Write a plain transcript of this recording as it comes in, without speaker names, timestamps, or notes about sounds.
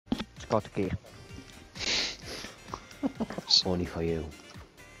Scott's gear. Only for you.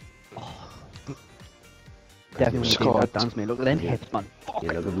 Definitely do Scott, that dance, mate. Look at them hips, man.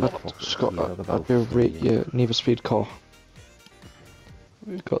 You look about Scott, you look I about do rate 40. your Need for Speed car.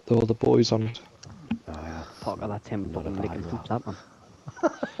 We've got all the boys on it. Oh, yeah. Parka, that's him Not a fucking bad licking one. poops, that man.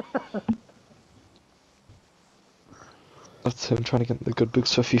 That's him trying to get the good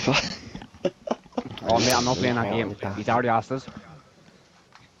books for FIFA. Oh, mate, I'm not playing that Oh, game. with that. He's already asked us.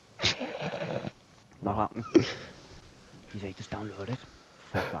 Not happening. He's like, just download it.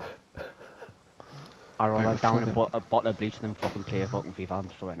 Fuck that. I'd rather down a bottle of bleach than fucking play fucking FIFA. I'm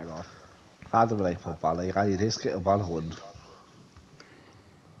swearing to God. I don't like football, like, I just get a ball home.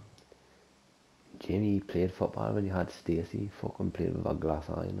 Jimmy played football when you had Stacey. Fucking played with a glass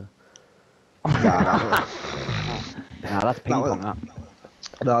eye, you know. Nah, Nah, that's ping pong, that.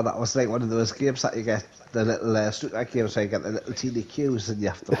 no, that was like one of those games that you get, the little street like games where you get the little teeny cues and you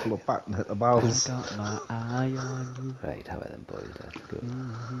have to pull up back and hit the I balls. got my eye on you. Right, how about them boys? That's good.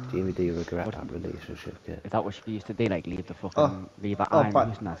 Jamie, do you regret that relationship yet? Is that what she used to do? Like, leave the fucking, leave her eye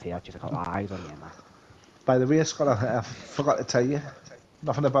on you and say, I just got my eyes on you and that. By the way, Scott, I forgot to tell you,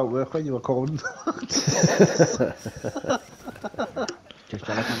 nothing about work when you were calling. Just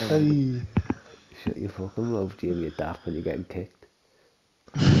jealous on the Shut your fucking mouth, Jamie, you're daft when you're getting kicked.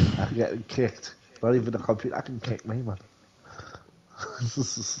 I'm getting kicked. Not even the computer can kick me, man.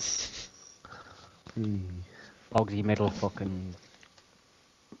 Bugsy middle fucking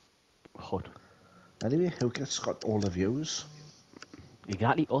hut. Anyway, who gets got all the views?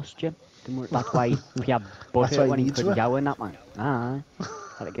 Exactly us, Jim. That's why Pierre That's butted why it when he he needs couldn't her. go in that, man.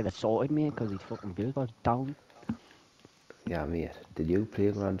 Had to get it sorted, mate, because his fucking views was down. Yeah, mate. Did you play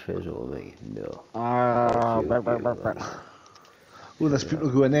Gran Turismo with me? No. Oh, there's people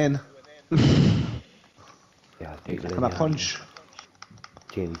going in. Yeah, Hey, people Can I punch?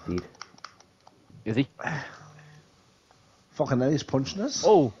 Jamie's deed. Is he? Fucking hell, he's punching us.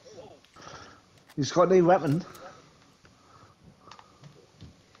 Oh! He's got no weapon.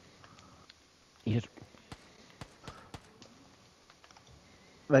 He just...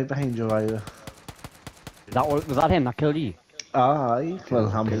 Right behind you, are you? Was that him that killed you? Aye. Well,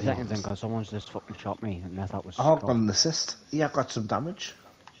 how 2 many? seconds in, because someone's just fucking shot me, unless that was Oh, Scott. got an assist. Yeah, I've got some damage.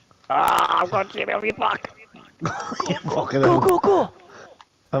 Ah, I've got Jimmy on your back! Fucking Go, hell. go, go!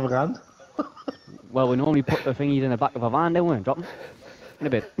 Have a gun? Well, we normally put the thingies in the back of a van, don't we? Drop them. In a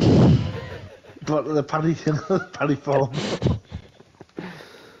bit. Got the paddy form.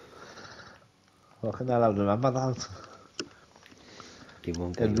 Fucking hell, I remember that. He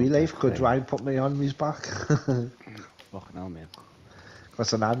won't get In you real up life, that could thing. Ryan put me on his back? Fucking hell, man.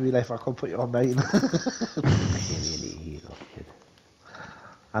 Because in real life, I could put you on mine. Jamie, you need heal up, kid.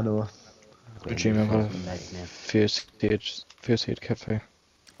 I know. Jimmy, I've got a Meds, mate. first aid kit for you.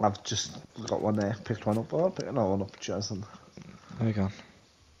 I've just got one there, picked one up, or pick another one up, Jason. There you go.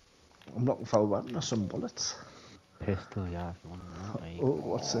 I'm looking for a weapon or some bullets. Pistol, yeah, if you want that. Right. Oh,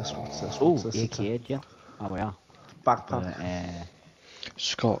 what's this? What's this? Oh, What's this? AK, yeah. Oh, yeah. Backpack.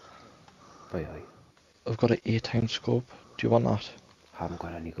 Scott, Oi, oi. I've got an 8-time scope. Do you want that? Haven't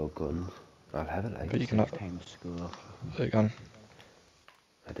got any good guns. I'll have it, like. But you can have 6 times scope. there you go.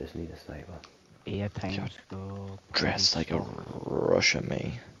 I just need a sniper. 8 times God. scope. Dressed like a Russian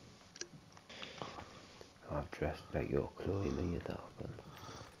me. I've dressed like your Chloe, me, you dark one.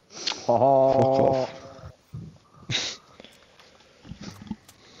 Oh. Fuck off.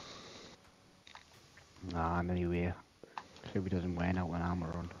 Nah, anyway. Chloe doesn't wear out when I'm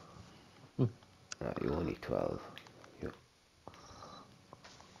around. You're only 12. You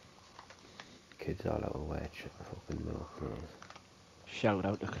kids all out of wedge at the fucking milk clothes. Shout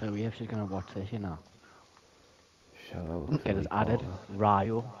out to Chloe if she's gonna watch this, you know. Shout out Get us Chloe added. Parker.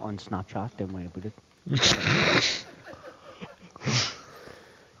 Ryo on Snapchat, don't worry about it. Yes.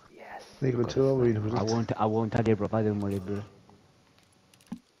 They go got too, a I'll read sniper. about it. I won't tell you, brother, don't worry about it.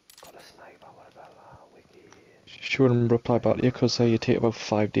 Got a sniper, what about that? Wicked. She wouldn't reply back to you because you take about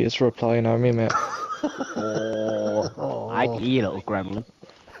 5 days to reply, you know what I mean, mate? I'd eat a little gremlin.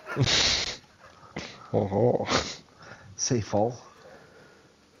 Oh. Say fall.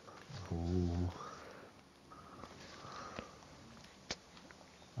 Ooh.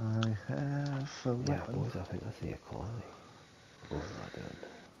 I have a Yeah, weapon. boys, I think I see a corner. Oh, no, I don't.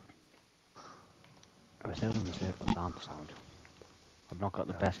 I was down in the circumstance sound. I've not got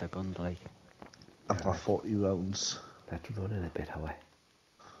the best of guns, like. I've got 40 rounds. Let's run in a bit away.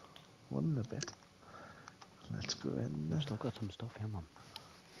 One in a bit. Let's go in. I've still got some stuff here, man.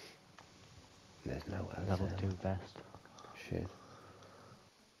 There's no else. Level 2 vest. Shit.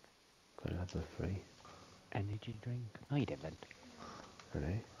 Got level 3. Energy drink. No, you didn't.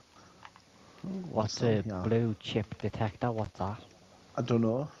 Really? What's that? a Yeah. blue chip detector? What's that? I don't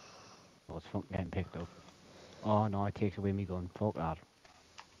know. Oh, it's fucking getting picked up. Oh no, it takes away me gun. Fuck that.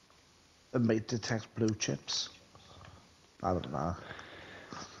 It might detect blue chips. I don't know.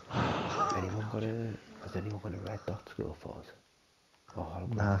 Anyone got a? Has anyone got a red dot school for us? Oh,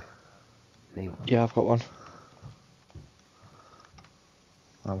 Nah, holographic. Anyone? Yeah, I've got one.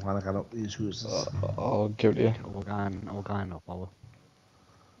 I'm gonna get up these houses. I'll give it to you. We're going up, Paul.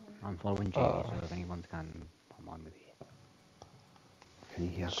 I'm following Jamie, so if anyone's can, I'm on with you. Can you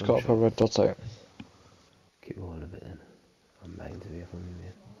hear Just got up a gunshot? red dot out. Keep all of it in. I'm miles away from you,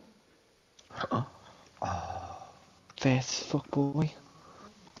 mate. Face, fuck boy.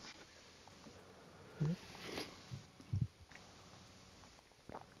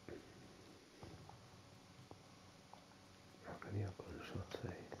 How can you hear gunshots,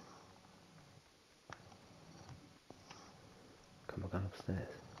 eh? Come on, upstairs.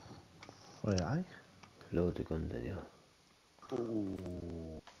 Right, aye. Loads of guns in here. Ooh.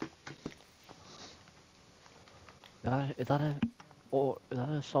 Is that an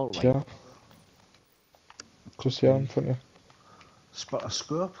assault Yeah, rifle? just here in front of you. Spot a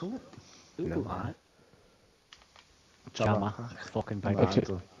scope. Ooh. Ooh, No, alright. Jammer Jammer. pack. Fucking And bang.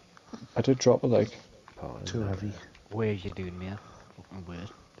 handle. I did drop it like. part of Too the heavy. Where's you doing, mate? Fucking weird.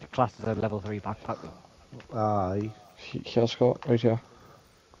 The class is a level 3 backpack though. Aye. Here, Scott, right here.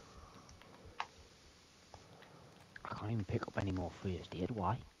 I can't even pick up any more first aid,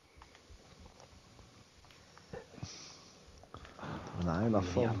 why? And I not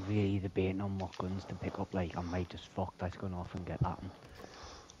full. I'm really debating on what guns to pick up, like I might just fuck this gun off and get that one.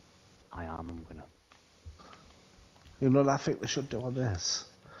 I'm gonna. You know what I think they should do on this?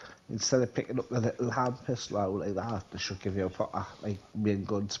 Instead of picking up the little hand pistol out like that, they should give you a proper, like, main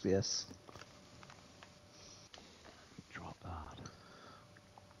gun space. Drop that.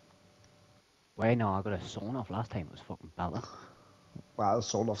 Wait, no, I got a sawn off last time, it was fucking better. Well,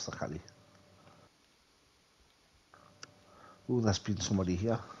 it's all off the carry. Ooh, there's been somebody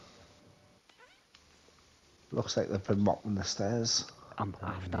here. Looks like they've been mopping the stairs. I'm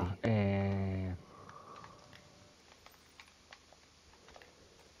after.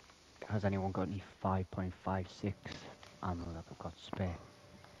 Has anyone got any 5.56 ammo that they've got spare?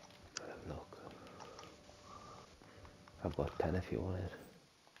 Look. I've got 10 if you want it.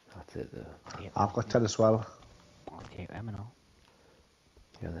 That's it though. Take I've them, got yeah. 10 as well. I'll take them and all.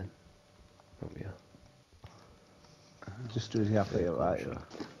 Yeah then. Up here. Just do it here for you, right? Gunshot.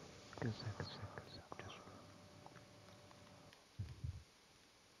 Good sec, good sec, good sec. Just...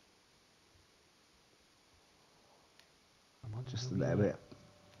 I'm on Just the a little way. bit.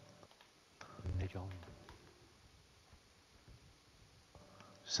 Hey, John.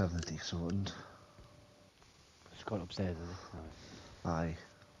 70 sound. Just got upstairs, is it? No. Aye.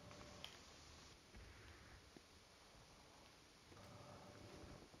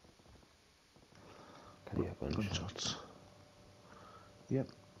 Can you hear gunshots? Gunshots. Yep.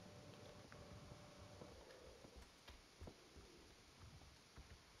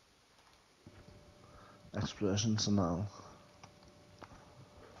 Explosions and all.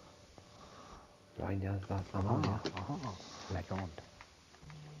 Right, yeah, that ammo, yeah. Legend.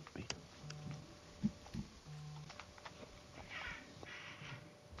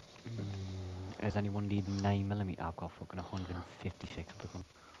 Is anyone need 9mm? I've got fucking 156 of them.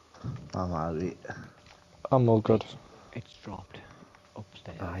 I'm alright. I'm all good. It's dropped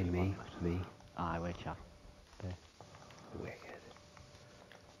upstairs Aye, if you me. want it. Me. Aye, wait, chat. There. Wicked.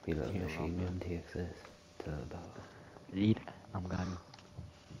 Me little Here, machine Rob, gun takes this to about Lead. I'm going.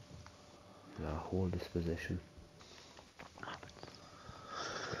 our whole disposition.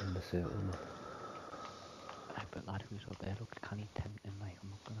 Get in the circle, man. I bet lad who's up there looks canny tempting, like, I'm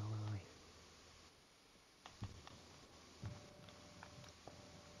not gonna lie.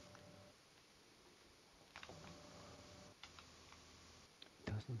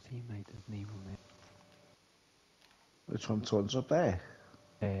 Doesn't seem like there's anyone Which one's up there?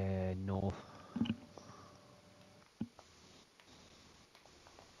 there. North.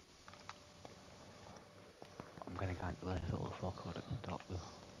 I'm gonna go into this little forecourt at the top though.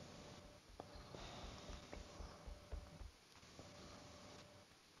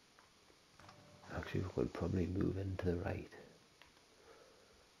 Actually, we could probably move into the right.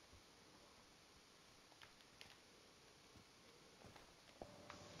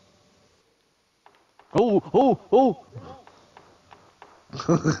 Oh!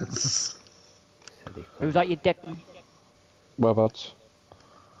 Silly Who's cunt. that, you dick? Whereabouts?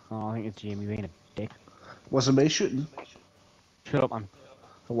 Oh, I think it's Jamie being a dick. Wasn't me shooting. Shut up, man.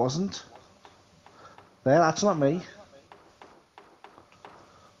 It wasn't. There, that's not me.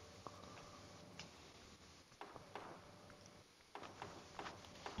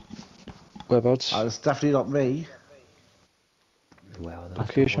 Whereabouts? It's definitely not me. Well, then. That's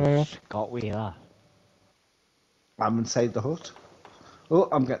Location are you at? Got we that. I'm inside the hut. Oh,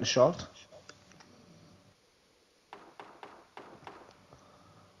 I'm getting shot.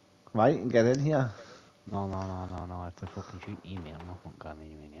 Right, and get in here. No. If they fucking shoot email, I'm not fucking going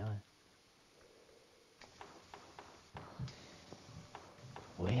anywhere near it.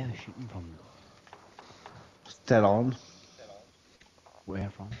 Where are they shooting from? It's dead on. Where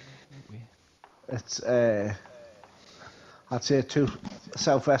from? Where? It's I'd say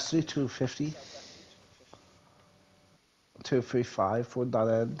southwesterly 250. 235 on that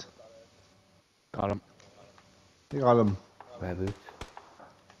end. Got him. You got him. Whereabouts?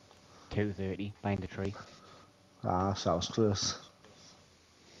 230 behind the tree. Ah, sounds close.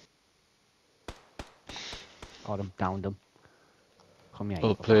 Got him. Downed him. Come here.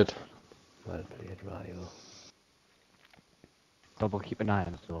 Well you played. Well played, Rio. Double keep an eye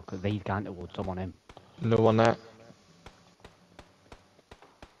on it though, because they've gone towards someone in. No one there.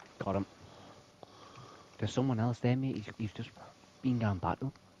 Got him. There's someone else there, mate. He's just been down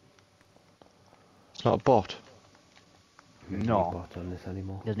battle. It's not a bot. There's No. no bot on this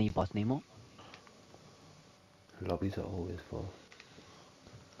anymore. Doesn't need boss anymore. Lobbies are always full.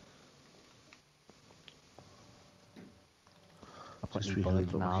 I've got Just any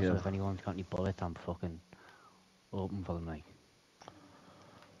bullets reload over now, so here. if anyone's got any bullets, I'm fucking open for them, like.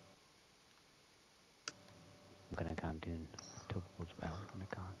 I'm gonna go and do two bullets well. I'm gonna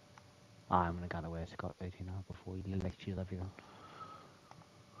go. I'm gonna get away Scott right now before he lectures everything.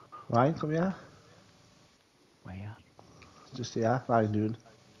 Ryan, come here. Where you at? Just here, Ryan doing.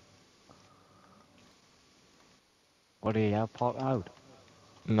 What do you have, Parka out?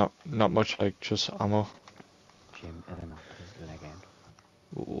 Not much, like just ammo. Jim, I don't know, this is the leg end.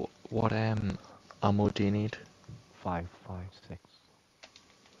 What ammo do you need? 5, 6.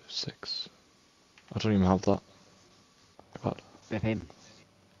 6. I don't even have that. But With him.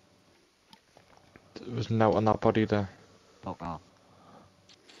 there was no on that body there. Fuck off.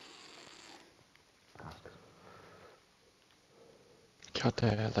 Got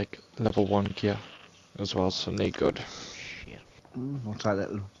like level 1 gear as well, so they good. Shit. What's that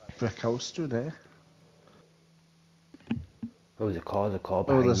little brick house doing there? Oh, there's a car Oh,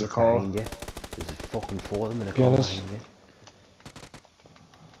 behind there's you, a car. behind you. There's a fucking 4 of them in a Yeah, car there's- behind you.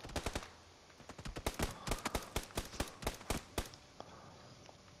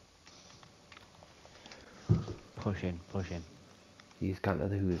 Push in, push in. He's gone to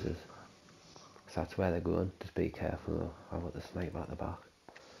the houses. So that's where they're going. Just be careful though. I've got the sniper at the back.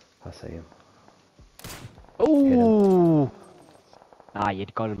 I see him. Oh! Ah,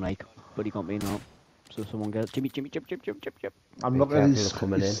 you'd got him, like, but he got me now. So someone goes, Jimmy, chip. I'm Be looking, careful he's, of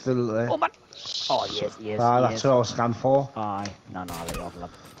coming he's in. still there. Oh, man! Oh, yes, yes, Ah, yes. that's what I was scanning for. Aye. No, I'll let you off,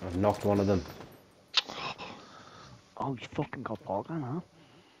 love. I've knocked one of them. Oh, you fucking got Parka, huh?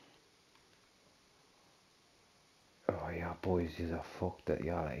 Oh yeah, boys, you're fucked it,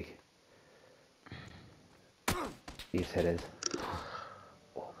 you're like. He's hit his.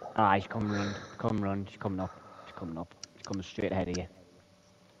 Ah, he's coming round. He's coming up. He's coming straight ahead of you.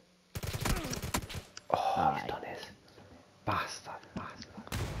 Oh, Aye. he's done his. Bastard.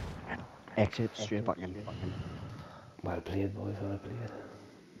 Exit straight back in. Well played, boys, well played.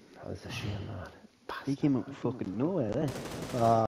 That was a shame, man. He came out fucking nowhere, eh?